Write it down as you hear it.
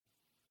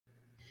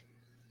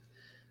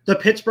The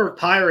Pittsburgh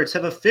Pirates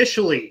have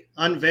officially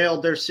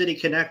unveiled their City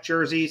Connect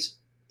jerseys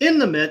in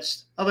the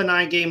midst of a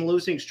 9-game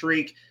losing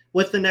streak,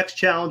 with the next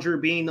challenger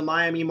being the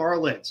Miami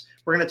Marlins.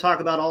 We're going to talk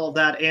about all of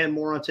that and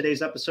more on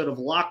today's episode of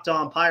Locked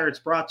On Pirates,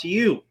 brought to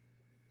you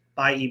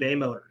by eBay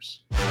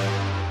Motors.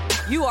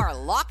 You are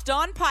Locked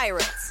On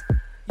Pirates,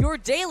 your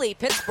daily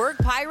Pittsburgh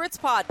Pirates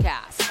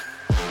podcast.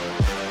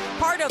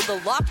 Part of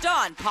the Locked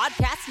On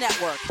Podcast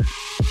Network,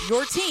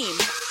 your team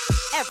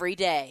every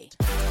day.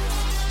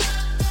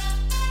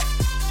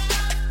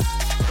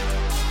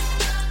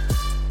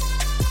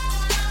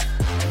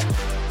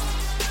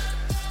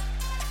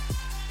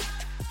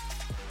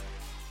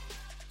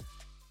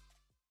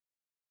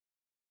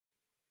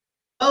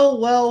 Oh,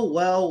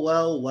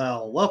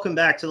 well. Welcome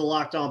back to the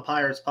Locked On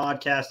Pirates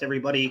podcast,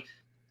 everybody.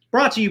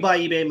 Brought to you by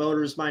eBay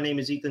Motors. My name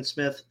is Ethan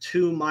Smith.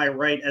 To my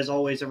right, as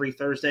always, every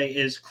Thursday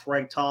is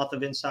Craig Toth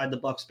of Inside the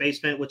Bucks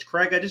Basement, which,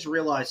 Craig, I just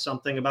realized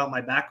something about my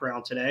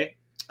background today.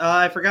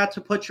 I forgot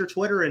to put your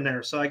Twitter in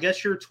there, so I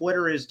guess your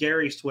Twitter is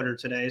Gary's Twitter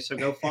today, so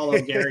go follow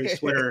Gary's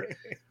Twitter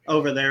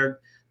over there.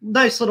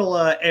 Nice little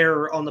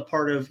error on the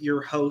part of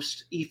your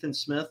host, Ethan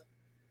Smith.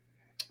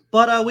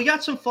 But we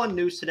got some fun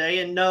news today,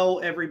 and no,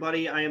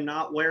 everybody, I am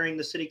not wearing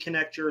the City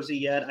Connect jersey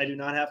yet. I do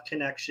not have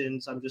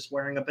connections. I'm just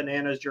wearing a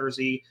Bananas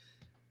jersey.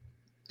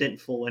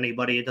 Didn't fool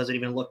anybody. It doesn't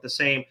even look the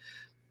same.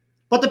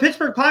 But the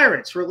Pittsburgh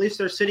Pirates released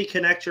their City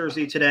Connect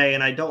jersey today,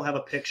 and I don't have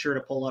a picture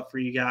to pull up for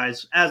you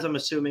guys, as I'm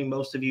assuming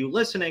most of you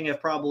listening have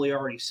probably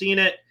already seen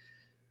it.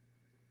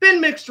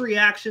 Been mixed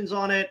reactions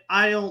on it.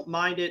 I don't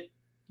mind it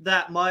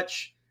that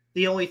much.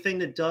 The only thing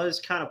that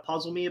does kind of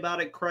puzzle me about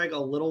it, Craig, a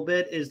little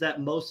bit, is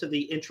that most of the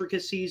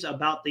intricacies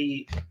about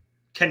the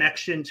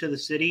connection to the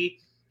city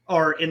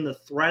are in the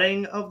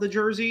threading of the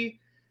jersey,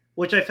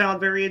 which I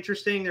found very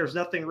interesting. There's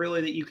nothing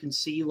really that you can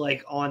see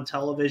like on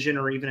television,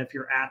 or even if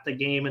you're at the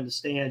game in the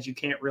stands, you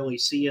can't really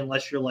see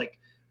unless you're like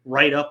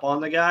right up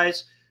on the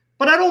guys.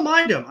 But I don't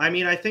mind them. I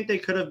mean, I think they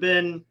could have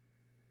been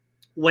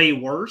way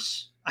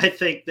worse. I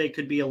think they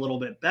could be a little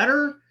bit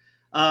better.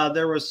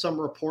 There was some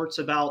reports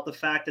about the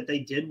fact that they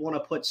did want to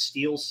put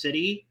Steel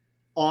City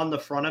on the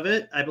front of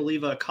it. I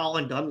believe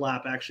Colin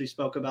Dunlap actually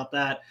spoke about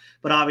that.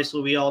 But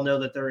obviously we all know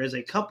that there is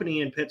a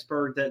company in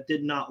Pittsburgh that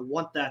did not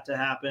want that to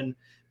happen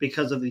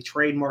because of the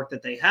trademark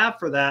that they have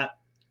for that.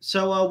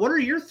 So what are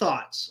your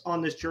thoughts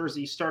on this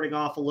jersey, starting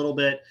off a little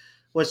bit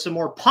with some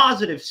more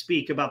positive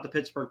speak about the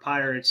Pittsburgh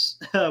Pirates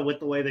with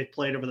the way they've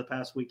played over the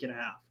past week and a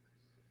half?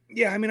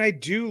 Yeah, I mean, I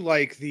do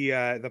like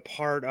the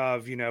part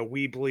of,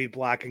 we bleed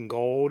black and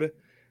gold.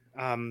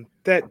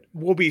 That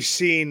will be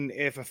seen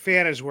if a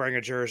fan is wearing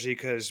a jersey,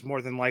 because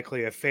more than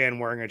likely a fan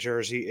wearing a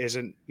jersey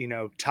isn't,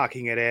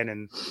 tucking it in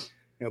and,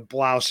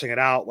 blousing it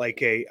out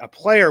like a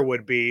player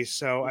would be.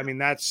 So, I mean,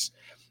 that's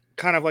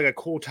kind of like a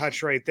cool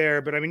touch right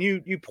there. But I mean,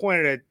 you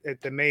pointed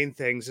at the main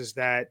things is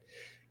that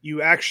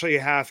you actually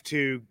have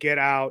to get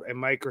out a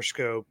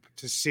microscope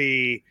to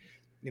see,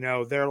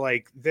 they're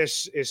like,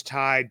 this is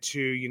tied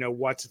to,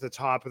 what's at the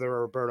top of the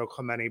Roberto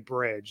Clemente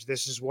Bridge.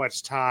 This is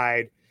what's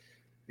tied,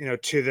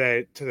 to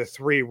the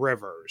Three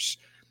Rivers.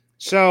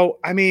 So,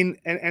 I mean,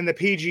 and the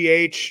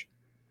PGH,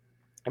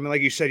 I mean,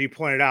 like you said, you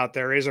pointed out,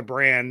 there is a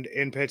brand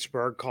in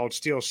Pittsburgh called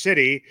Steel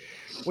City.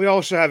 We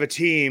also have a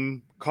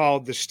team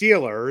called the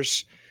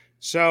Steelers.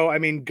 So, I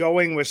mean,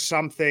 going with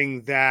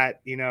something that,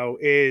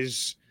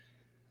 is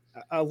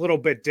a little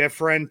bit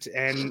different,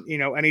 and,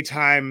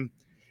 anytime,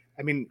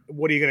 I mean,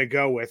 what are you going to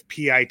go with?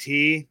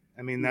 PIT?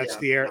 I mean, that's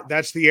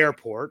the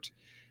airport.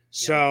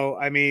 So,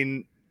 I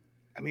mean,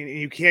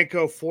 you can't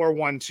go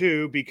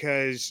 412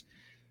 because,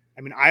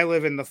 I mean, I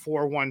live in the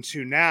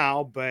 412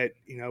 now, but,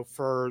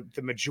 for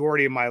the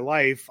majority of my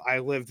life, I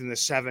lived in the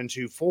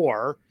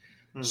 724.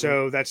 Mm-hmm.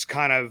 So that's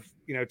kind of,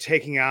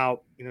 taking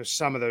out,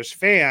 some of those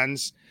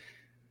fans.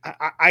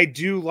 I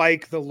do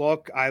like the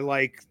look. I'm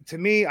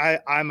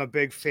a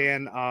big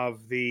fan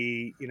of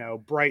the,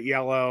 bright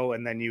yellow,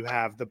 and then you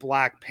have the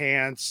black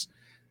pants.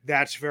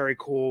 That's very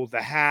cool.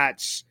 The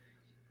hats.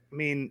 I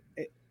mean,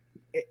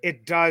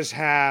 it does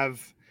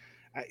have,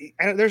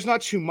 and there's not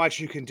too much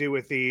you can do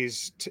with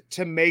these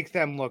to make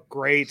them look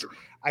great.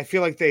 I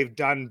feel like they've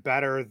done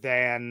better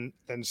than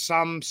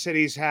some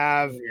cities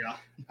have. Yeah.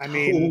 I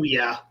mean,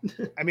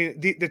 I mean,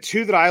 the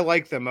two that I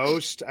like the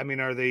most, I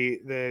mean, are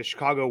the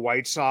Chicago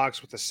White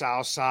Sox with the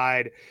South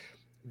Side.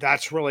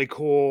 That's really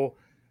cool.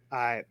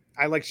 I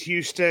liked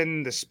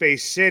Houston, the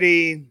Space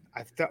City.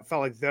 I felt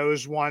like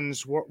those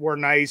ones were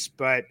nice,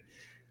 but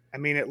I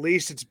mean, at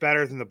least it's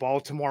better than the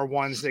Baltimore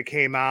ones that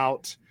came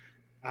out.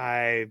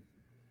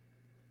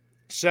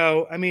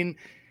 So, I mean,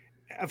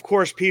 of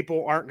course,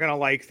 people aren't going to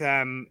like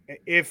them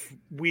if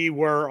we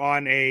were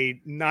on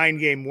a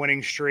 9-game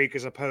winning streak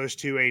as opposed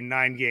to a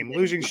 9-game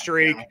losing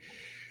streak.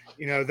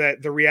 That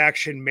the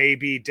reaction may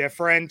be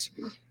different.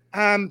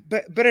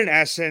 But in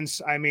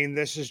essence, I mean,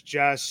 this is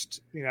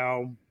just,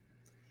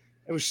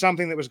 it was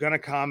something that was going to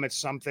come. It's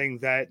something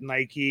that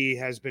Nike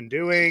has been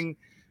doing.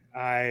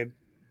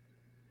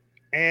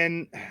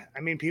 And I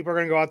mean, people are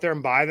going to go out there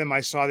and buy them.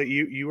 I saw that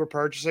you were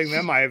purchasing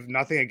them. I have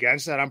nothing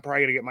against that. I'm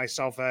probably going to get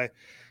myself a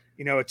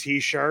a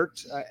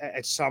t-shirt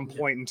at some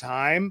point in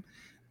time.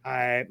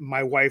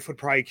 My wife would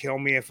probably kill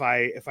me if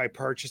I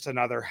purchased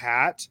another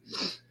hat.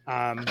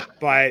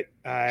 But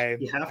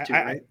You have to,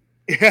 right?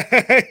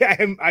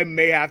 I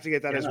may have to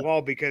get that as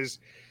well because,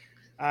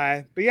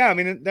 but yeah, I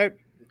mean,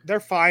 they're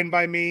fine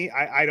by me.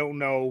 I don't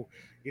know,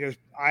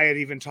 I had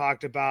even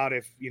talked about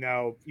if,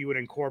 you would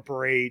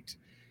incorporate,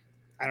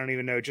 I don't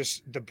even know,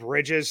 just the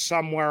bridges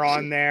somewhere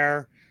on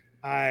there.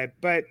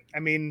 But I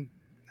mean,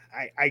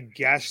 I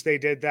guess they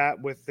did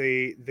that with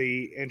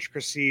the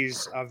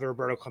intricacies of the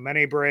Roberto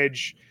Clemente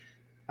bridge.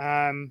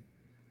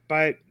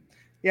 But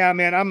yeah,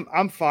 man,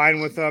 I'm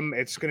fine with them.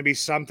 It's going to be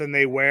something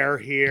they wear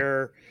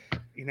here,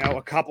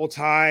 a couple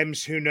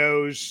times. Who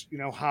knows,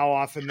 how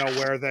often they'll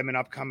wear them in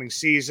upcoming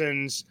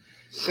seasons,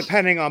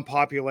 depending on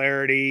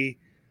popularity.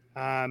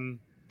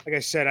 Like I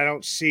said, I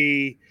don't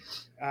see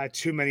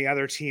too many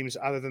other teams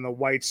other than the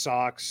White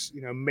Sox,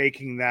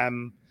 making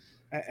them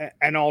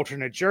an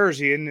alternate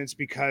jersey, and it's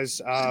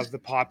because of the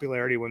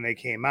popularity when they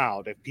came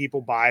out. If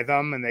people buy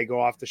them and they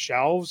go off the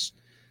shelves,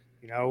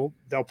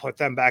 they'll put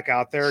them back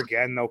out there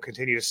again. They'll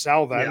continue to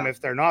sell them. If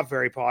they're not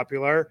very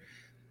popular,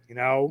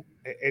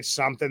 it's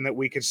something that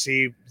we could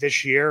see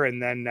this year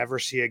and then never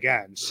see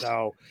again.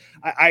 So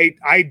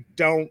I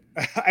don't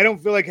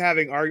feel like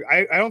having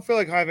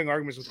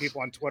arguments with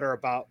people on Twitter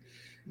about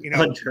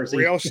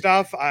real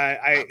stuff.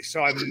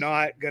 So I'm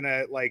not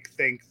gonna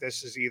think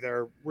this is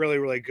either really,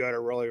 really good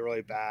or really,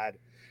 really bad.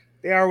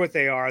 They are what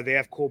they are. They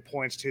have cool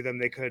points to them.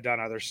 They could have done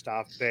other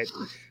stuff, but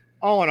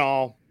all in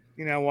all,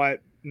 you know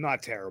what?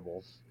 Not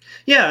terrible.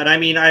 Yeah, and I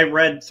mean, I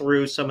read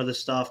through some of the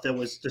stuff that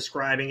was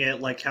describing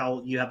it, like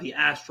how you have the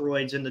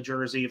asteroids in the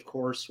jersey, of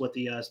course, with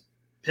the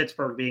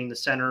Pittsburgh being the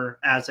center,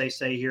 as they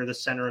say here, the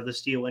center of the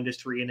steel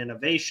industry and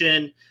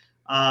innovation.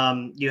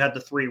 You had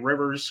the Three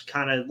Rivers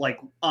kind of like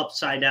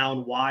upside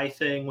down Y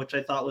thing, which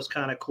I thought was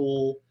kind of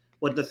cool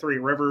with the Three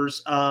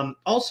Rivers.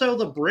 Also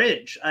the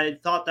bridge. I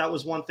thought that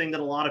was one thing that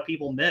a lot of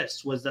people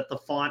missed, was that the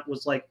font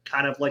was like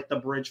kind of like the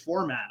bridge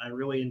format. I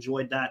really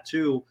enjoyed that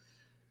too.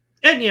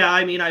 And yeah,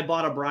 I mean, I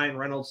bought a Brian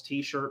Reynolds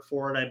t-shirt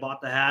for it. I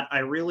bought the hat. I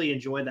really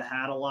enjoy the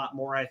hat a lot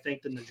more, I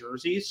think, than the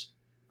jerseys.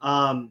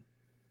 And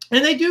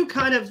they do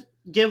kind of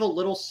give a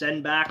little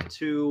send back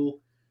to,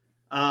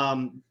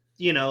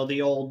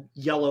 the old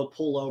yellow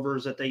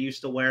pullovers that they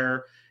used to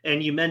wear.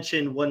 And you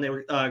mentioned when they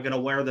were going to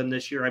wear them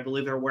this year. I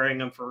believe they're wearing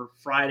them for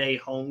Friday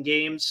home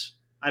games,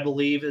 I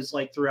believe, is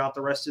like throughout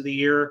the rest of the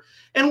year.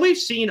 And we've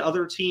seen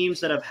other teams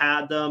that have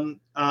had them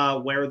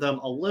wear them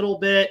a little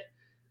bit.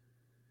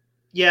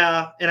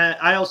 Yeah, and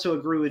I also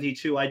agree with you,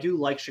 too. I do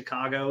like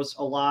Chicago's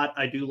a lot.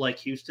 I do like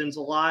Houston's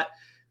a lot.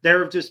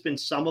 There have just been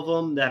some of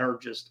them that are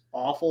just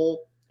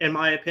awful, in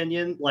my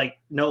opinion. Like,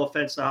 no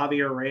offense to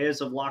Javier Reyes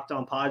of Locked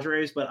On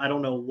Padres, but I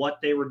don't know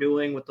what they were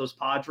doing with those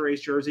Padres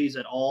jerseys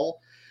at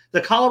all.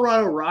 The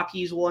Colorado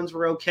Rockies ones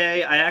were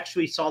okay. I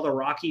actually saw the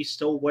Rockies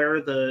still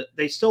wear the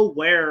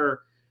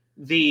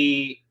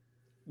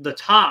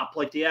top,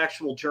 like the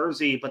actual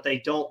jersey, but they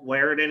don't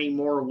wear it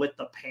anymore with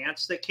the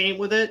pants that came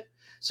with it.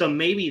 So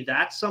maybe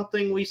that's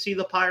something we see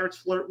the Pirates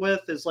flirt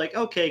with, is like,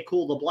 okay,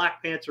 cool, the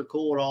black pants are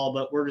cool and all,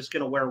 but we're just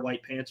going to wear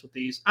white pants with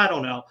these. I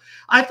don't know.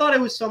 I thought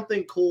it was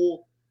something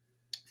cool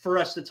for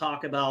us to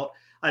talk about.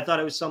 I thought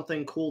it was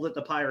something cool that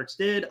the Pirates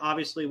did.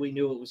 Obviously, we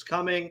knew it was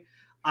coming.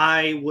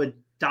 I would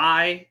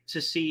die to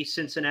see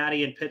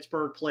Cincinnati and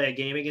Pittsburgh play a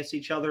game against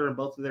each other in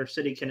both of their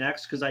City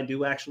Connects, because I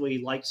do actually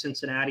like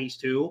Cincinnati's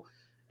too.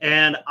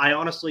 And I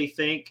honestly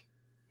think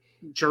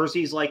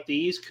jerseys like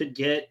these could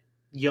get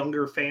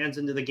younger fans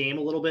into the game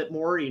a little bit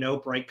more,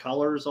 bright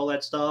colors, all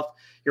that stuff.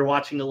 You're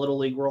watching the Little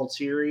League World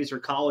Series or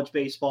college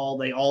baseball.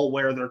 They all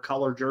wear their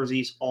color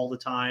jerseys all the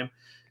time.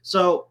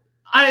 So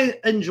I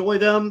enjoy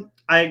them.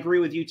 I agree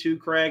with you too,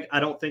 Craig. I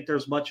don't think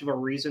there's much of a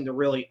reason to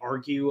really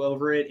argue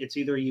over it. It's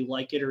either you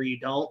like it or you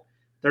don't.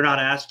 They're not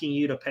asking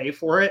you to pay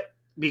for it,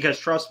 because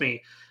trust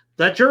me,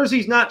 that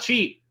jersey's not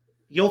cheap.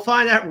 You'll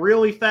find that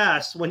really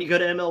fast when you go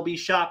to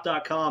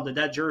MLBshop.com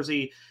that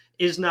jersey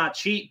is not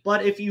cheap.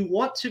 But if you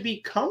want to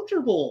be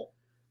comfortable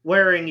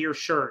wearing your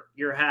shirt,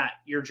 your hat,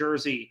 your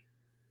jersey,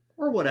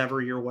 or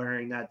whatever you're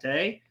wearing that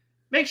day,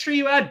 make sure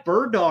you add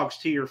bird dogs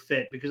to your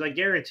fit, because I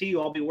guarantee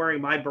you I'll be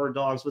wearing my bird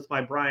dogs with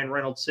my Brian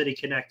Reynolds City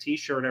Connect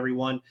t-shirt,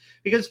 everyone,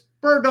 because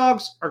bird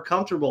dogs are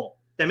comfortable.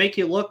 They make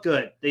you look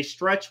good. They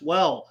stretch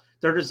well.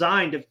 They're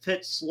designed to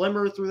fit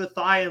slimmer through the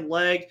thigh and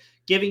leg,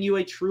 giving you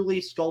a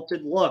truly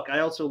sculpted look. I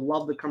also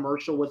love the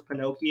commercial with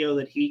Pinocchio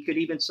that he could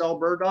even sell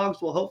bird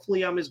dogs. Well,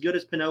 hopefully I'm as good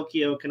as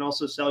Pinocchio, can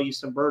also sell you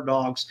some bird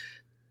dogs,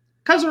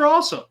 because they're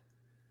awesome.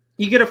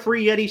 You get a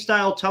free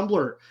Yeti-style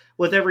tumbler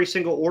with every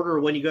single order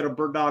when you go to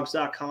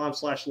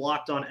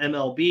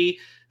birddogs.com/lockedonmlb.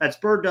 That's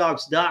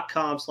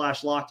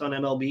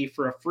birddogs.com/lockedonmlb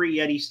for a free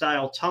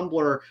Yeti-style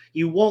tumbler.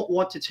 You won't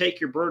want to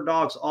take your bird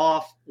dogs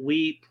off,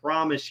 we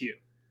promise you.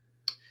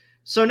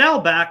 So now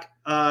back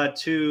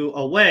to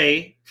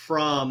away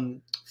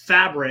from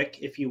fabric,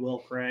 if you will,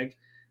 Craig,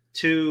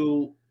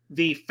 to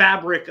the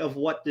fabric of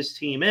what this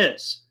team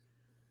is.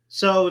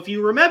 So if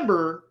you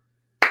remember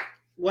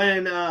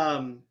when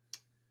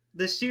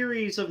the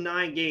series of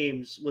 9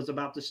 games was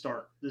about to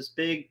start. This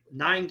big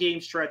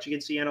 9-game stretch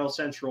against the NL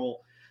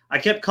Central. I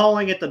kept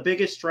calling it the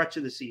biggest stretch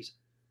of the season.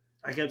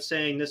 I kept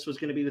saying this was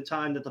going to be the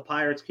time that the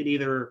Pirates could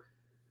either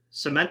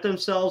cement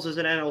themselves as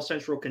an NL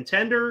Central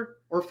contender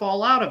or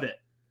fall out of it.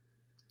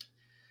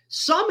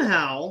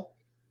 Somehow,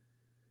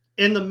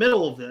 in the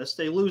middle of this,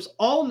 they lose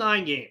all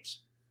 9 games.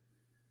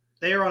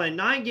 They are on a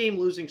 9-game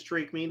losing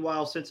streak.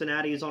 Meanwhile,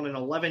 Cincinnati is on an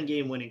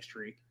 11-game winning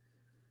streak.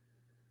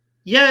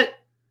 Yet,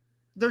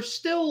 they're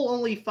still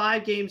only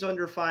 5 games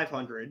under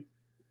 500.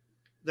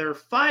 They're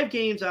 5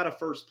 games out of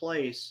first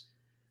place.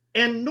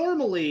 And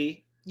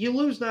normally, you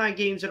lose 9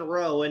 games in a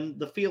row, and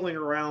the feeling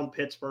around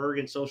Pittsburgh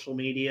and social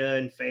media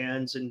and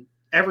fans and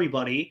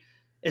everybody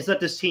is that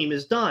this team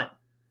is done.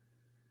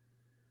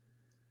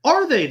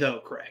 Are they, though,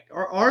 Craig?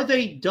 Or are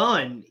they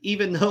done,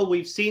 even though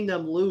we've seen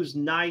them lose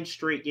 9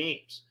 straight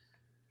games?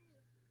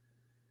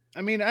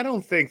 I mean, I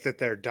don't think that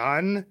they're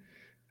done.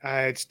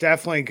 It's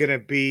definitely going to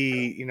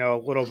be, a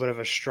little bit of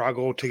a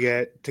struggle to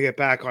get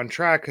back on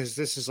track, because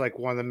this is like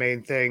one of the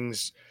main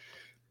things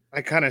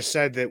I kind of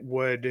said that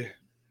would,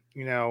 I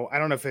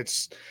don't know if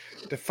it's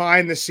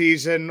define the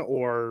season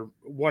or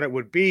what it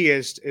would be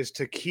is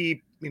to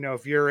keep,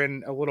 if you're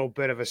in a little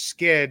bit of a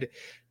skid,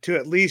 to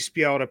at least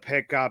be able to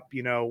pick up,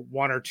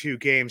 1 or 2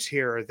 games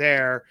here or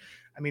there.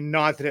 I mean,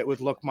 not that it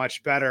would look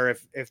much better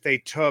if they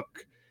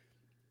took,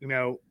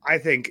 I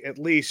think at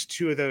least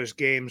 2 of those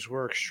games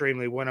were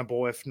extremely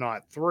winnable, if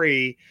not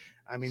 3.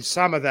 I mean,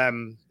 some of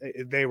them,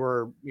 they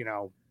were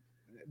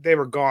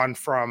gone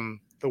from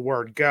the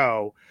word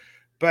go.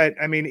 But,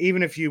 I mean,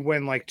 even if you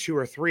win like 2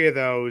 or 3 of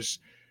those,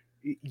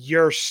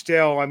 you're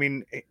still, I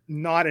mean,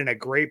 not in a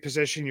great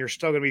position. You're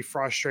still going to be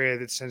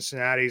frustrated that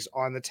Cincinnati's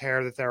on the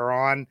tear that they're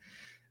on.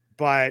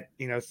 But,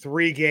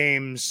 3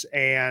 games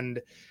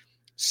and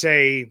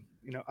say,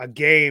 a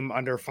game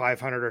under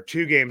 500 or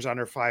 2 games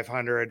under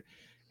 500,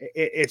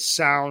 it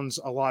sounds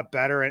a lot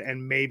better,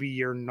 and maybe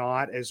you're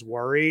not as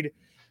worried.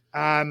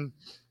 But,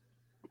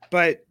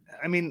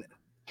 I mean,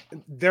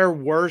 there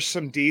were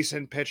some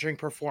decent pitching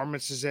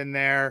performances in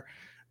there.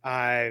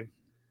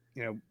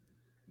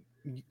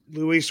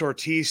 Luis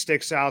Ortiz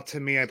sticks out to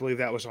me. I believe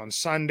that was on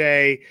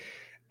Sunday.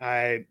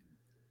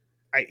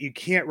 You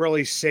can't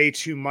really say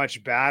too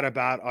much bad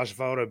about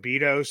Osvaldo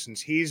Bido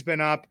since he's been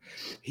up.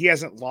 He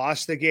hasn't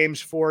lost the games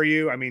for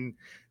you. I mean,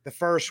 the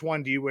first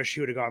one, do you wish he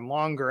would have gone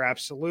longer?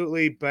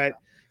 Absolutely. But,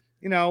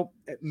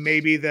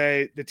 maybe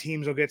the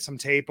teams will get some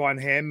tape on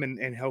him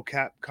and he'll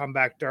come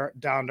back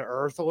down to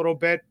earth a little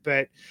bit.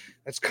 But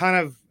it's kind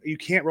of, you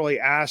can't really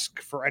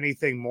ask for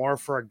anything more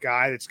for a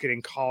guy that's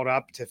getting called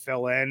up to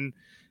fill in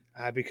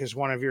because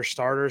one of your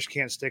starters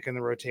can't stick in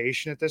the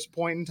rotation at this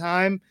point in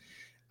time.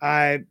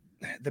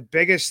 The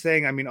biggest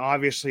thing, I mean,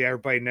 obviously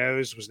everybody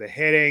knows, was the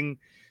hitting.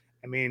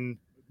 I mean,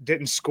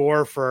 didn't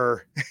score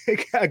for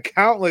a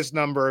countless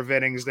number of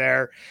innings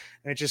there.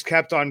 And it just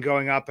kept on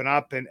going up and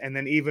up. And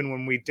then even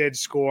when we did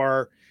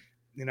score,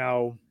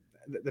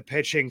 the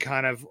pitching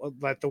kind of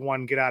let the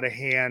one get out of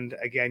hand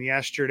again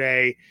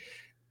yesterday.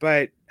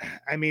 But,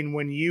 I mean,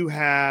 when you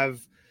have,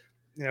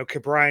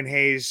 Ke'Bryan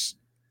Hayes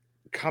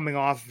coming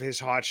off of his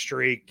hot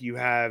streak, you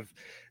have,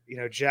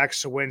 Jack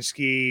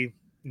Sawinski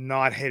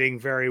not hitting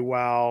very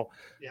well.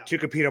 Yeah.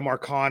 Tucupita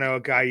Marcano, a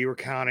guy you were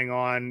counting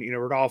on,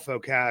 Rodolfo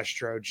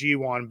Castro,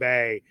 Ji-Hwan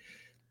Bae.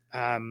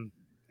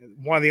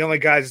 One of the only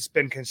guys that's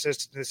been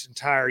consistent this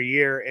entire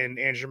year, and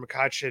Andrew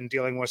McCutchen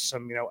dealing with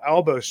some,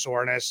 elbow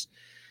soreness.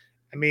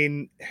 I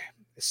mean,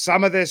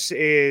 some of this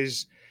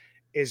is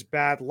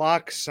bad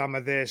luck. Some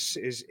of this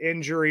is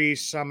injury.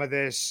 Some of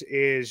this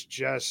is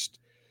just,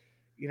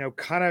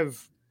 kind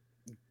of,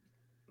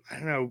 I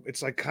don't know.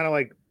 It's like kind of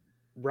like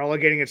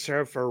relegating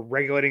itself or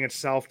regulating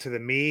itself to the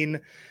mean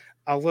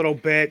a little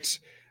bit.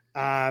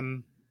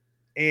 And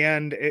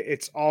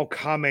it's all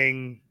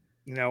coming,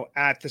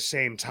 at the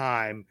same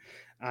time.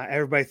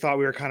 Everybody thought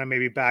we were kind of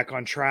maybe back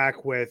on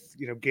track with,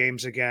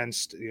 games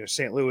against,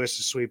 St. Louis,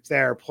 a sweep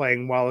there,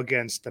 playing well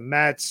against the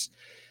Mets.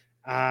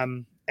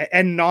 And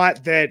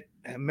not that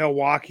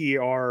Milwaukee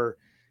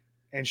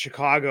and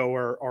Chicago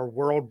are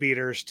world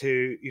beaters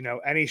to,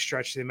 any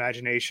stretch of the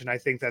imagination. I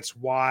think that's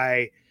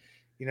why,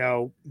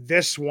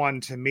 this one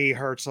to me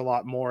hurts a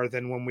lot more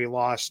than when we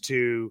lost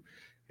to,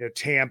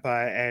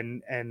 Tampa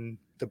and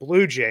the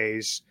Blue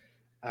Jays.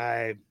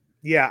 I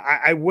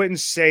wouldn't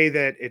say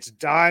that it's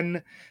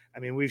done. I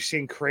mean, we've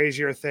seen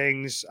crazier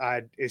things.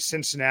 Is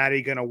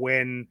Cincinnati going to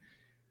win,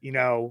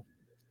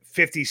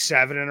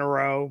 57 in a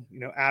row?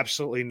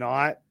 Absolutely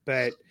not.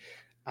 But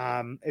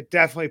it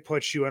definitely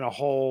puts you in a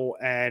hole,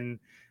 and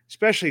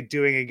especially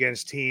doing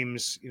against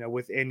teams,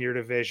 within your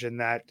division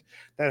that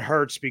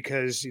hurts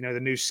because, the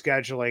new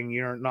scheduling,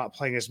 you're not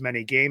playing as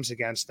many games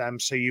against them.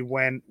 So you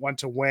want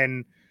to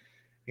win,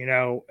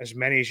 as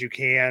many as you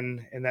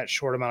can in that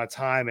short amount of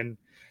time. And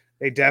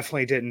they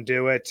definitely didn't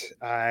do it.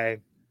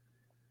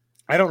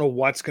 I don't know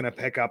what's going to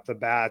pick up the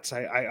bats.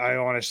 I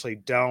honestly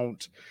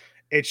don't.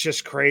 It's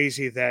just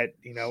crazy that,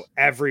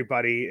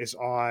 everybody is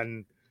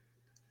on,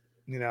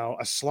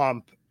 a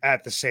slump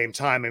at the same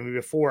time. I mean,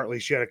 before at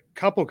least you had a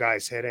couple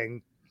guys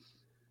hitting,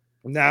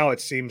 Now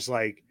it seems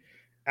like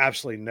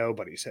absolutely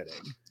nobody's hitting.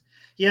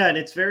 Yeah, and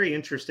it's very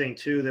interesting,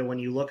 too, that when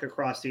you look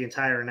across the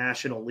entire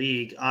National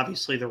League,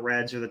 obviously the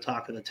Reds are the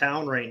talk of the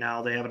town right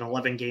now. They have an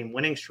 11-game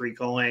winning streak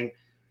going.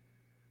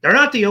 They're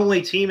not the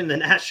only team in the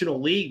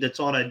National League that's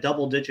on a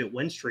double-digit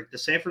win streak. The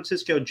San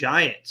Francisco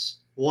Giants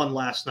won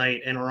last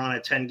night and are on a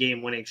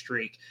 10-game winning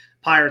streak.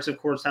 Pirates, of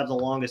course, have the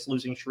longest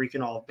losing streak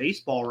in all of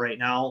baseball right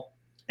now.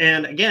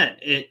 And again,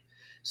 it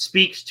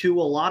speaks to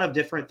a lot of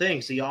different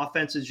things. The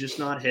offense is just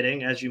not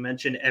hitting. As you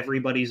mentioned,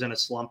 everybody's in a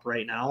slump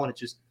right now, and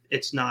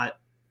it's not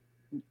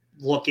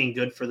looking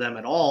good for them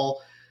at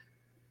all.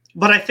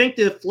 But I think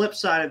the flip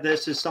side of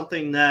this is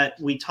something that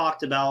we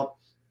talked about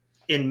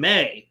in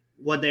May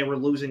when they were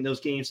losing those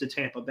games to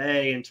Tampa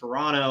Bay and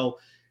Toronto,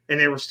 and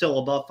they were still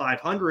above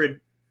 500,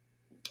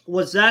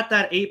 was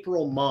that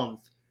April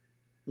month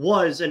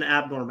was an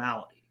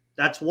abnormality.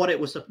 That's what it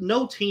was.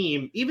 No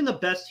team, even the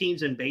best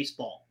teams in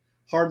baseball,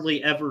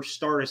 hardly ever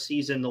start a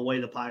season the way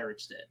the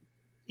Pirates did.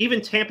 Even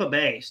Tampa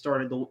Bay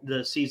started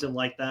the season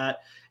like that.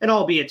 And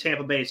albeit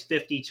Tampa Bay is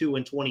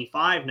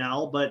 52-25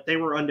 now, but they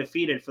were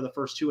undefeated for the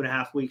first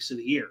 2.5 weeks of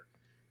the year.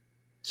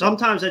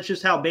 Sometimes that's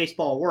just how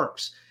baseball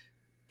works.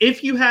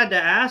 If you had to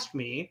ask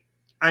me,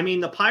 I mean,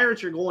 the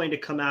Pirates are going to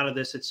come out of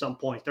this at some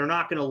point. They're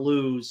not going to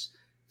lose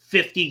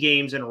 50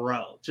 games in a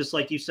row. Just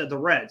like you said, the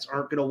Reds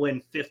aren't going to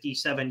win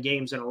 57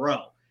 games in a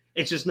row.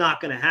 It's just not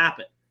going to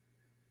happen.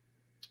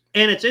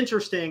 And it's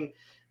interesting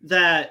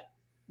that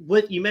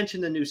you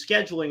mentioned the new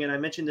scheduling, and I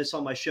mentioned this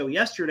on my show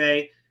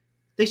yesterday,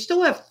 they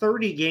still have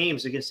 30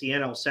 games against the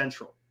NL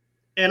Central.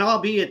 And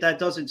albeit that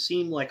doesn't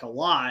seem like a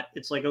lot,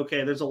 it's like,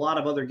 okay, there's a lot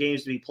of other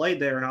games to be played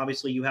there, and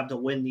obviously you have to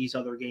win these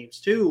other games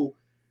too.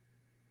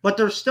 But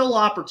there's still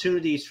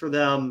opportunities for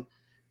them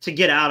to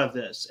get out of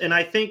this. And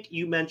I think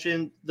you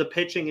mentioned the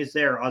pitching is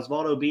there.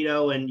 Osvaldo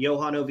Bido and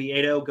Johan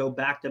Oviedo go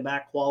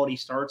back-to-back quality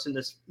starts in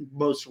this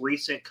most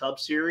recent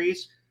Cubs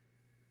series.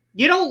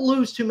 You don't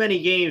lose too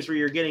many games where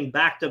you're getting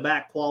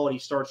back-to-back quality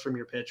starts from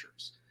your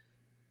pitchers.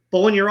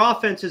 But when your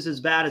offense is as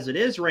bad as it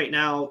is right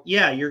now,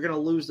 yeah, you're going to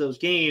lose those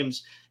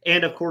games.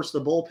 And, of course, the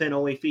bullpen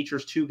only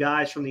features 2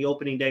 guys from the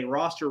opening day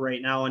roster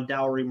right now, and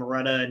Dowry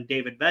Moretta and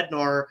David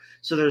Bednar,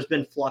 so there's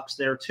been flux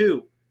there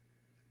too.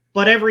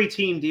 But every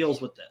team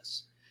deals with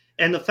this.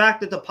 And the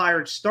fact that the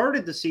Pirates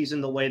started the season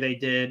the way they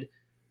did,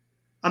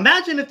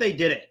 imagine if they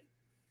did it.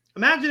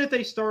 Imagine if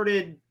they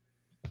started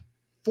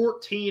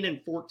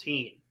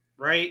 14-14.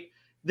 Right?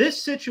 This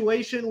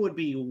situation would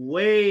be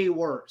way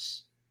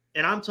worse.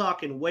 And I'm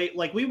talking we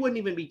wouldn't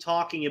even be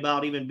talking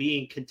about even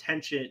being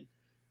contention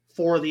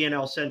for the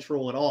NL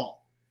Central at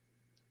all.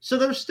 So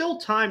there's still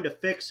time to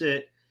fix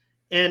it.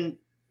 And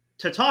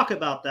to talk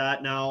about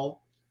that now,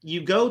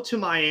 you go to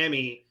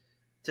Miami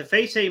to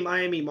face a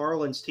Miami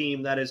Marlins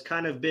team that has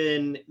kind of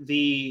been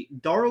the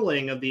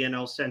darling of the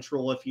NL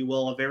Central, if you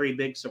will, a very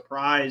big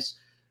surprise.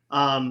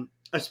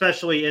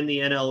 Especially in the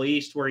NL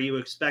East, where you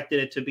expected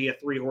it to be a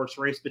 3-horse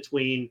race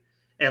between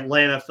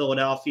Atlanta,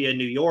 Philadelphia, and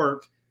New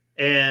York.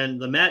 And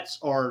the Mets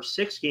are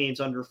 6 games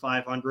under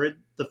 500.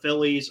 The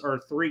Phillies are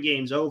 3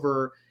 games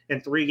over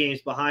and 3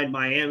 games behind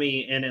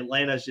Miami, and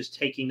Atlanta's just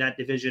taking that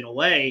division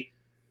away.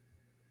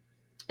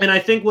 And I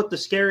think what the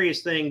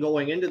scariest thing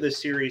going into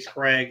this series,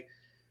 Craig,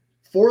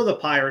 for the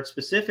Pirates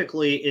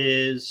specifically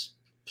is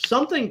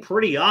something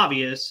pretty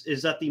obvious,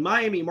 is that the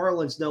Miami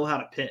Marlins know how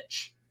to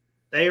pitch.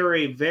 They are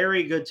a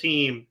very good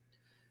team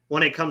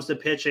when it comes to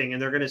pitching, and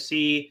they're going to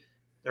see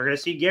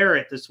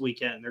Garrett this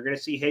weekend. They're going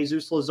to see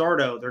Jesus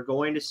Luzardo. They're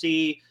going to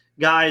see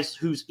guys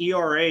whose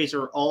ERAs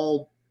are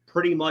all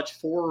pretty much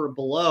 4 or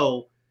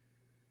below.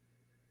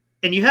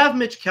 And you have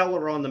Mitch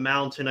Keller on the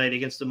mound tonight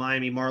against the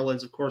Miami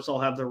Marlins. Of course, I'll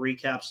have the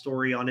recap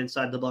story on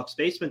Inside the Bucs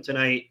Basement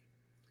tonight.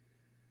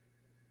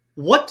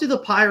 What do the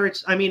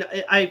Pirates – I mean,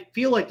 I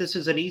feel like this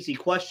is an easy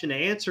question to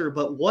answer,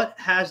 but what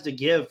has to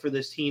give for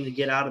this team to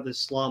get out of this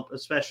slump,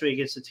 especially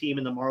against a team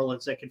in the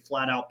Marlins that can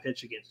flat-out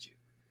pitch against you?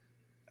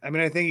 I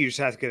mean, I think you just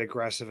have to get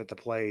aggressive at the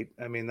plate.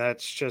 I mean,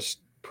 that's just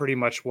pretty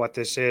much what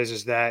this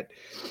is that,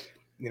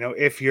 you know,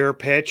 if your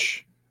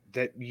pitch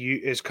that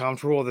is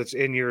comfortable, that's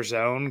in your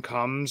zone,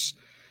 comes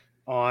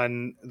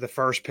on the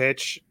first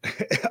pitch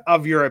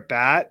of your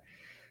at-bat,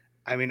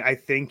 I mean, I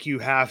think you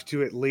have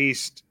to at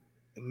least –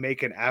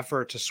 make an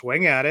effort to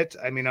swing at it.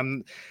 I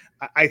mean,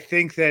 I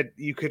think that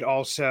you could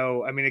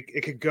also, I mean,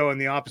 it could go in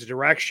the opposite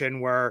direction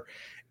where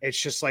it's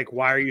just like,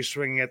 why are you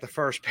swinging at the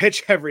first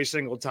pitch every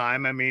single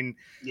time? I mean,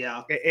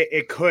 yeah,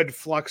 it could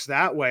flux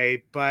that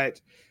way,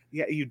 but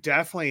yeah, you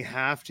definitely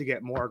have to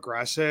get more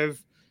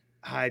aggressive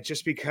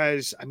just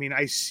because, I mean,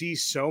 I see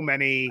so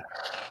many,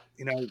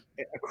 you know,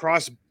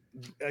 across,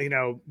 you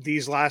know,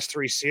 these last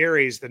 3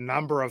 series, the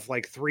number of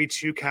like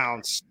 3-2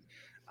 counts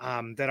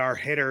that our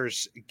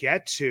hitters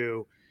get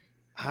to,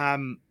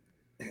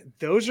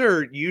 those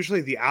are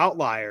usually the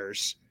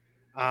outliers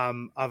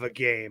of a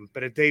game,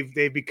 but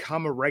they've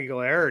become a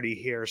regularity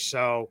here.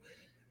 So,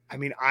 I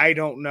mean, I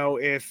don't know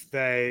if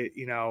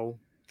the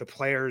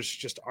players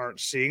just aren't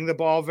seeing the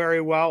ball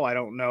very well. I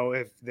don't know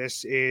if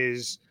this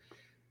is,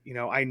 you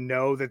know, I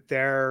know that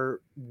there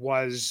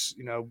was,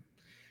 you know,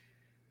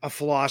 a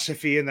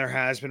philosophy, and there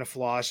has been a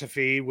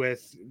philosophy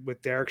with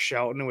Derek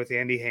Shelton and with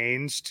Andy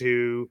Haynes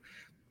to,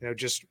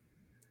 just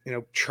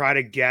try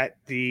to get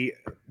the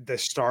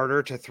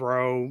starter to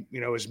throw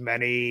as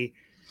many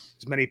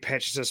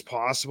pitches as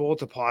possible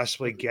to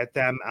possibly get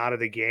them out of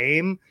the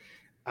game,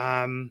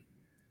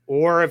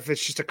 or if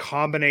it's just a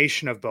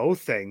combination of both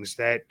things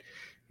that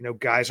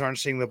guys aren't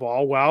seeing the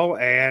ball well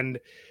and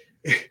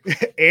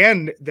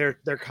and they're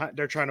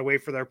trying to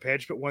wait for their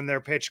pitch, but when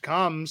their pitch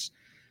comes,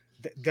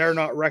 they're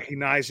not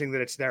recognizing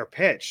that it's their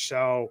pitch.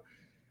 So,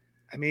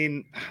 I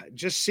mean,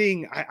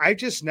 I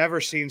just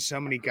never seen so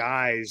many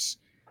guys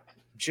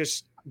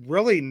just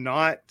really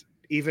not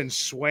even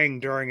swing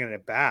during an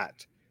at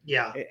bat.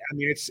 Yeah. I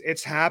mean,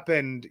 it's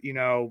happened,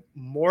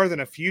 more than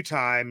a few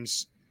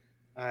times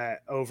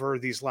over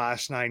these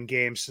last 9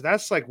 games. So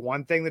that's like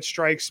one thing that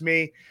strikes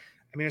me.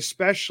 I mean,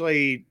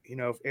 especially,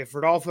 if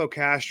Rodolfo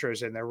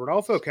Castro's in there,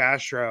 Rodolfo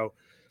Castro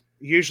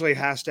usually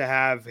has to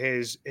have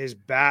his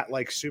bat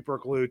like super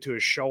glued to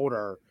his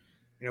shoulder,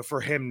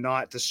 for him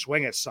not to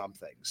swing at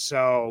something.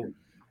 So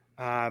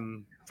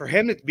for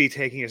him to be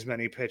taking as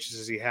many pitches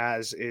as he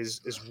has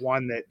is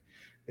one that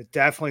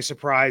definitely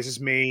surprises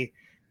me.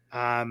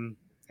 And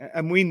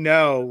we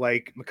know,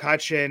 like,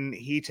 McCutchen,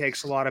 he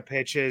takes a lot of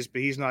pitches,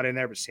 but he's not in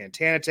there. But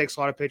Santana takes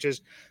a lot of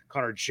pitches.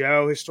 Connor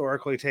Joe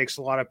historically takes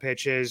a lot of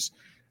pitches,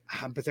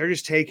 but they're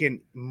just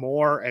taking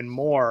more and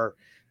more.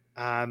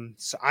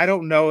 So I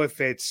don't know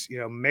if it's,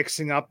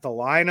 mixing up the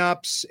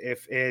lineups,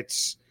 if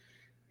it's,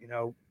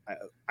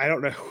 I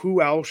don't know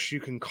who else you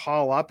can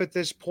call up at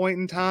this point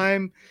in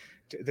time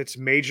that's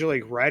major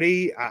league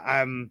ready.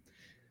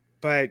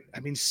 But I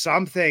mean,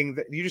 something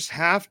that you just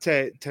have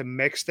to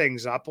mix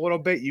things up a little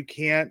bit. You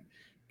can't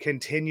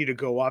continue to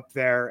go up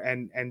there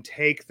and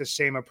take the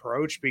same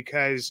approach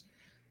because,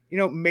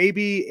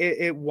 maybe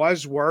it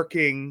was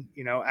working,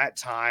 at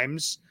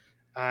times,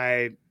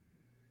 to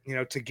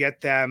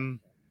get them,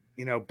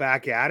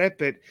 back at it.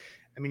 But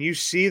I mean, you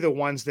see the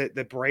ones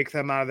that break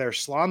them out of their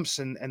slumps,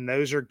 and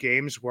those are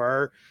games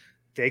where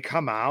they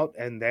come out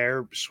and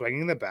they're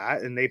swinging the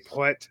bat and they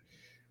put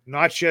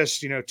not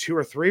just, 2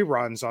 or 3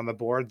 runs on the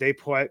board. They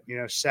put,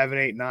 7,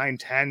 8, 9,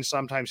 10,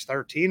 sometimes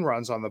 13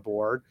 runs on the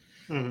board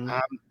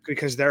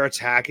because they're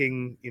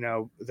attacking,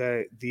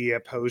 the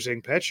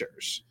opposing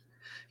pitchers.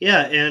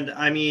 Yeah. And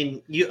I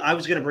mean, I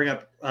was going to bring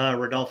up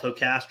Rodolfo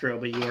Castro,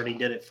 but you already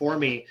did it for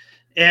me.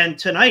 And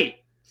tonight,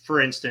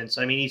 for instance,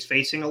 I mean, he's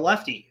facing a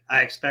lefty.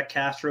 I expect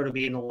Castro to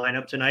be in the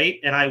lineup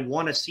tonight, and I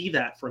want to see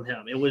that from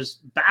him. It was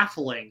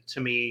baffling to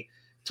me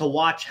to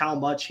watch how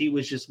much he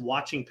was just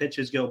watching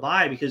pitches go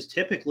by, because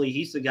typically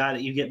he's the guy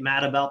that you get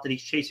mad about that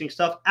he's chasing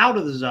stuff out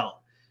of the zone.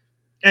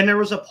 And there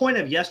was a point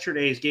of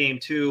yesterday's game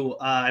too.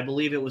 I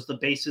believe it was the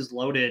bases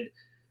loaded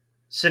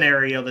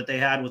scenario that they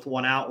had with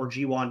 1 out where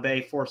Ji-Hwan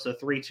Bae forced a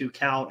 3-2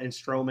 count and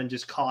Stroman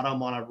just caught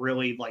him on a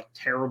really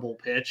terrible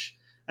pitch.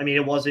 I mean,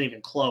 it wasn't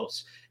even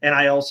close. And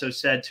I also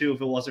said too,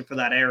 if it wasn't for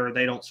that error,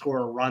 they don't score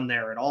a run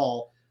there at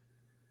all.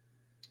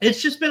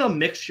 It's just been a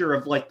mixture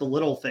of the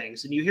little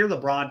things. And you hear the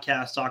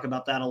broadcast talk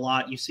about that a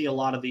lot. You see a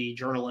lot of the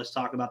journalists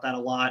talk about that a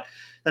lot,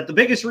 that the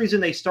biggest reason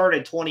they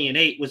started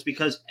 20-8 was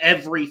because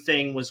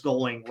everything was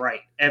going right.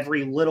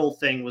 Every little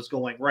thing was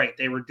going right.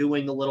 They were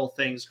doing the little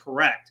things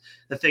correct.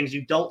 The things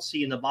you don't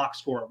see in the box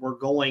score were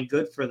going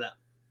good for them.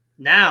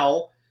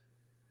 Now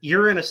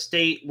you're in a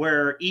state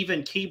where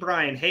even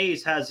Ke'Bryan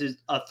Hayes has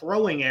a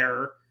throwing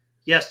error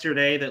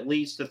yesterday that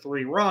leads to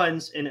 3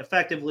 runs and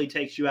effectively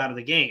takes you out of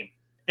the game.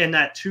 And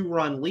that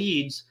 2-run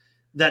leads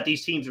that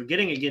these teams are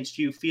getting against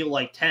you feel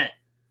like 10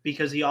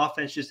 because the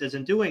offense just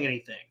isn't doing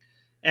anything.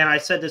 And I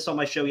said this on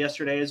my show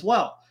yesterday as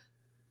well.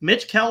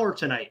 Mitch Keller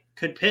tonight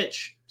could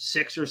pitch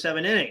 6 or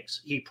 7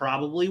 innings. He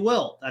probably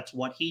will. That's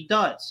what he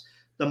does.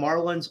 The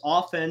Marlins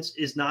offense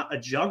is not a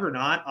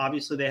juggernaut.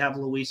 Obviously, they have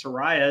Luis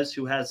Arias,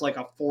 who has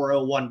a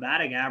 401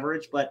 batting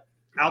average. But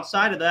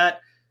outside of that,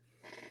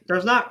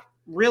 there's not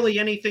really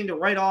anything to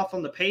write off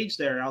on the page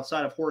there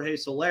outside of Jorge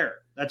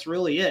Soler. That's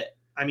really it.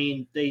 I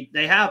mean, they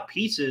have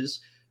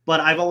pieces, but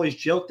I've always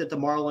joked that the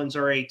Marlins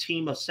are a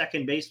team of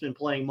second basemen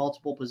playing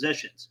multiple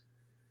positions.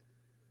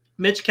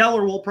 Mitch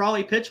Keller will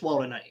probably pitch well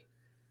tonight.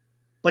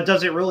 But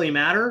does it really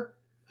matter?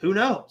 Who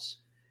knows?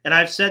 And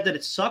I've said that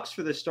it sucks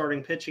for the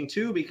starting pitching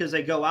too, because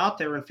they go out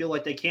there and feel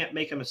like they can't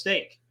make a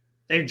mistake.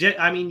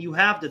 You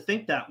have to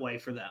think that way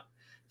for them,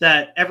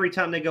 that every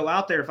time they go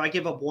out there, if I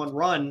give up 1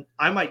 run,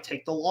 I might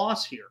take the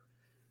loss here.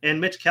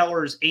 And Mitch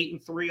Keller is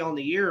 8-3 on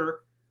the year,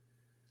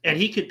 and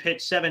he could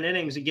pitch 7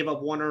 innings and give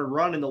up 1 earned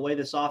run. In the way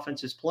this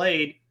offense is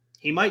played,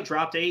 he might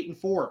drop to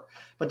 8-4.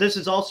 But this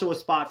is also a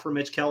spot for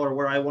Mitch Keller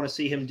where I want to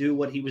see him do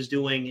what he was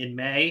doing in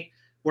May,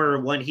 where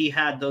when he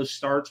had those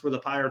starts where the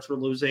Pirates were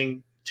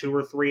losing 2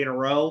 or 3 in a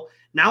row.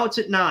 Now it's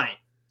at 9.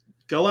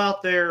 Go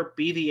out there,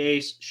 be the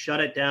ace, shut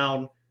it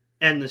down,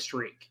 end the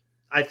streak.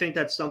 I think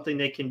that's something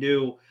they can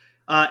do.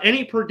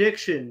 Any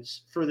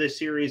predictions for this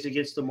series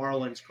against the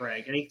Marlins,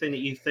 Craig? Anything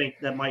that you think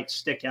that might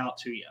stick out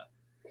to you?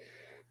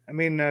 I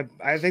mean,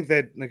 I think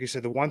that, like you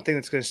said, the one thing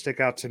that's going to stick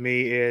out to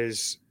me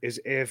is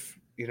if,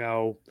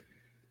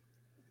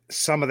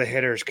 some of the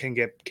hitters can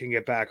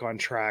get back on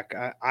track.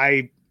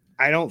 I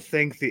don't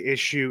think the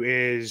issue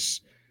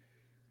is.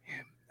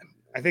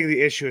 I think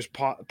the issue is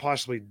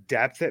possibly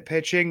depth at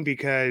pitching,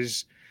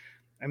 because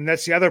I mean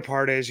that's the other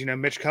part is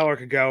Mitch Keller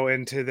could go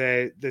into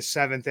the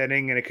seventh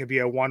inning and it could be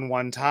a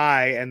 1-1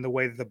 tie, and the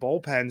way that the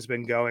bullpen's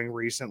been going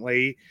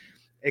recently,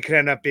 it could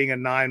end up being a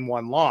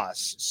 9-1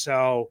 loss.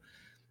 So,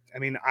 I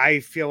mean, I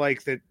feel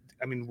like that.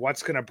 I mean,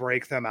 what's going to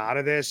break them out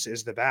of this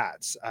is the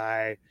bats.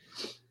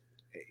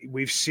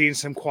 We've seen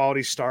some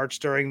quality starts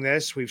during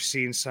this. We've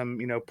seen some,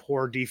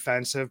 poor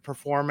defensive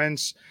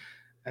performance.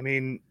 I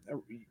mean,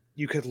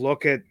 you could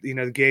look at,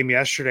 the game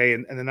yesterday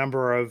and the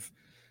number of,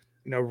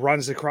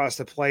 runs across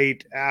the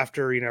plate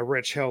after,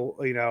 Rich Hill,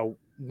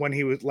 when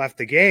he left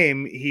the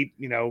game, he,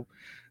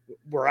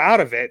 we're out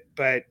of it.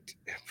 But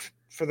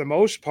for the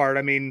most part,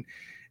 I mean,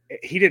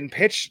 he didn't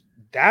pitch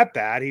that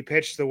bad. He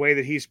pitched the way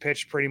that he's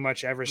pitched pretty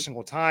much every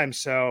single time.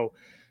 So,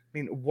 I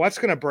mean, what's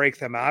going to break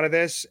them out of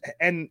this?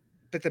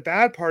 But the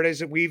bad part is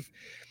that we've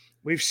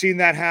seen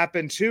that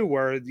happen too,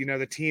 where,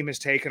 the team has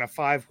taken a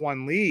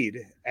 5-1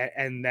 lead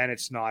and then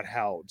it's not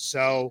held.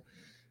 So,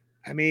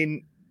 I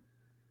mean,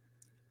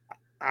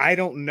 I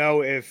don't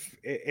know if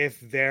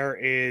there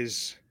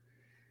is,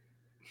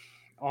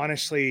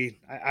 honestly,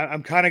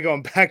 I'm kind of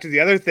going back to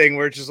the other thing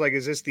where it's just like,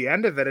 is this the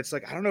end of it? It's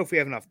like, I don't know if we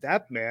have enough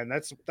depth, man.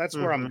 That's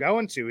where I'm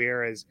going to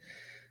here, is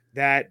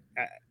that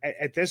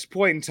at this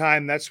point in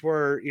time, that's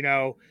where,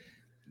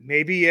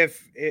 maybe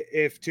if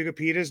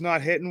Tucupita's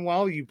not hitting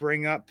well, you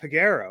bring up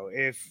Peguero.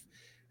 If,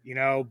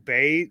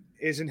 Bay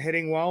isn't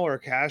hitting well or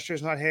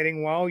Castro's not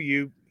hitting well,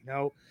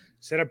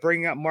 instead of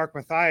bringing up Mark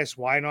Mathias,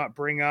 why not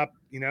bring up,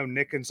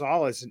 Nick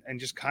Gonzalez and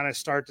just kind of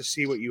start to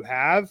see what you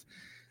have?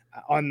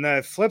 On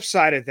the flip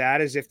side of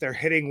that is if they're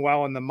hitting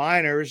well in the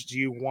minors, do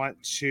you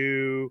want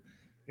to,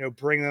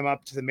 bring them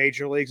up to the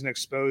major leagues and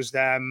expose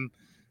them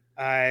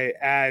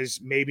as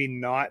maybe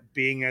not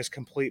being as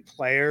complete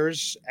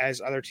players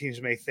as other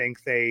teams may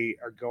think they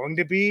are going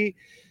to be,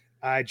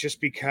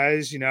 just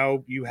because,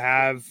 you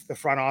have the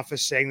front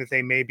office saying that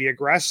they may be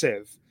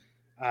aggressive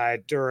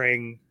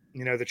during,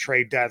 the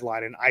trade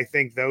deadline. And I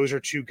think those are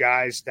two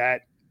guys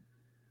that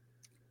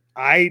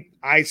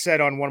I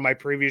said on one of my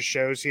previous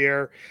shows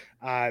here,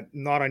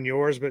 not on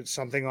yours, but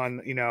something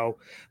on,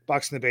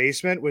 Bucks in the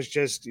Basement, was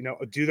just,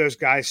 do those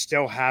guys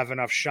still have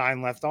enough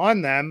shine left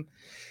on them?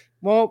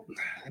 Well,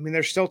 I mean,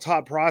 they're still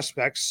top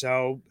prospects.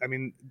 So, I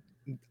mean,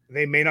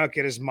 they may not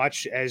get as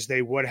much as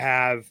they would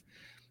have,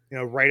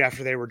 right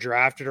after they were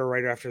drafted or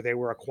right after they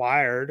were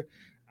acquired.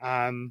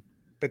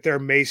 But there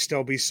may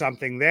still be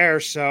something there.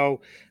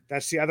 So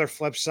that's the other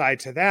flip side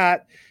to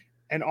that.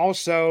 And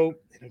also,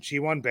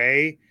 G1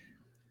 Bay,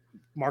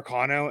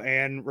 Marcano,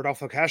 and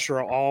Rodolfo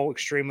Castro are all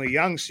extremely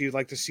young, so you'd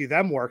like to see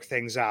them work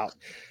things out.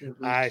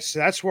 Mm-hmm. So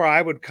that's where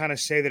I would kind of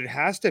say that it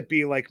has to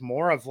be like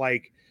more of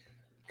like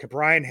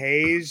Brian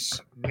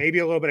Hayes, maybe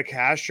a little bit of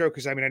Castro,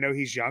 because I mean I know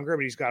he's younger,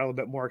 but he's got a little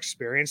bit more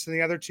experience than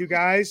the other two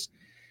guys.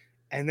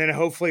 And then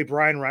hopefully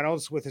Brian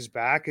Reynolds with his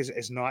back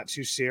is not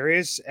too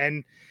serious.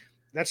 And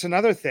that's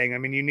another thing. I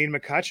mean, you need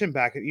McCutchen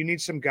back. You need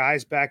some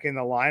guys back in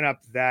the lineup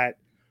that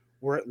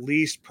were at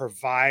least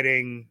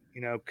providing,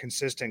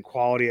 consistent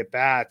quality at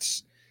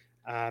bats.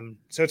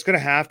 So it's going to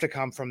have to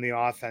come from the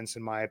offense,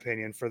 in my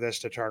opinion, for this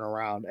to turn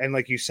around. And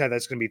like you said,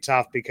 that's going to be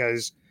tough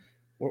because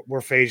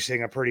we're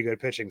facing a pretty good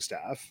pitching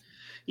staff.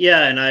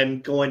 Yeah, and I'm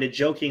going to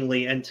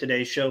jokingly end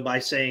today's show by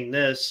saying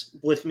this.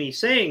 With me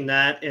saying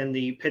that and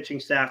the pitching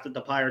staff that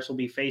the Pirates will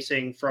be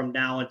facing from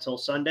now until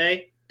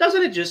Sunday,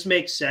 doesn't it just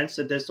make sense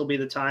that this will be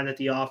the time that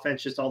the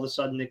offense just all of a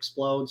sudden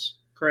explodes,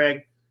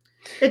 Craig?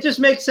 It just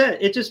makes sense.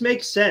 It just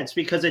makes sense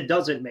because it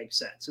doesn't make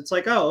sense. It's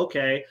like, oh,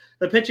 okay,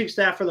 the pitching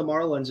staff for the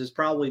Marlins is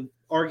probably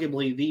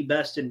arguably the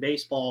best in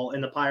baseball,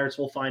 and the Pirates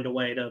will find a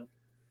way to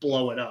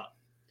blow it up.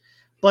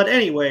 But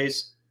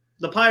anyways,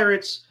 the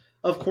Pirates,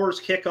 of course,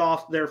 kick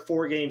off their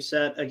 4-game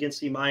set against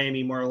the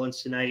Miami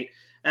Marlins tonight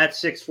at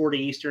 6:40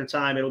 Eastern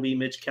time. It'll be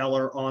Mitch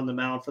Keller on the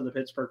mound for the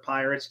Pittsburgh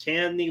Pirates.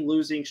 Can the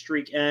losing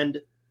streak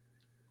end?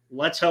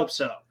 Let's hope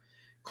so.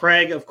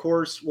 Craig, of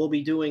course, will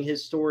be doing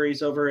his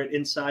stories over at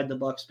Inside the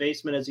Bucks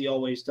Basement, as he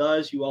always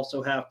does. You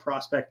also have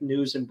Prospect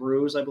News and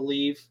Brews, I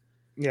believe.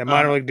 Yeah,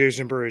 minor league news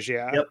and brews,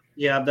 yeah. Yep,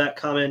 you have that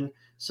coming.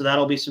 So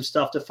that'll be some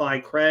stuff to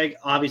find Craig.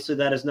 Obviously,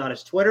 that is not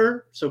his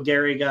Twitter. So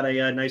Gary got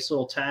a nice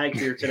little tag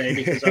here today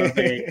because of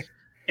a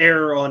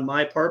error on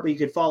my part. But you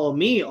could follow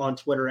me on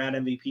Twitter at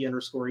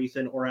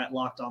MVP_Ethan or at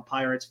Locked On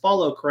Pirates.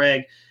 Follow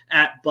Craig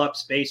at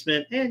Bucks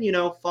Basement. And,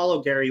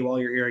 follow Gary while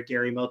you're here at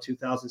Gary Mo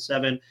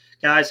 2007.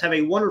 Guys, have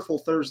a wonderful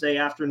Thursday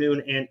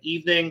afternoon and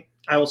evening.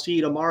 I will see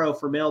you tomorrow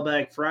for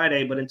Mailbag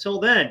Friday. But until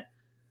then,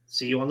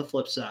 see you on the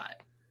flip side.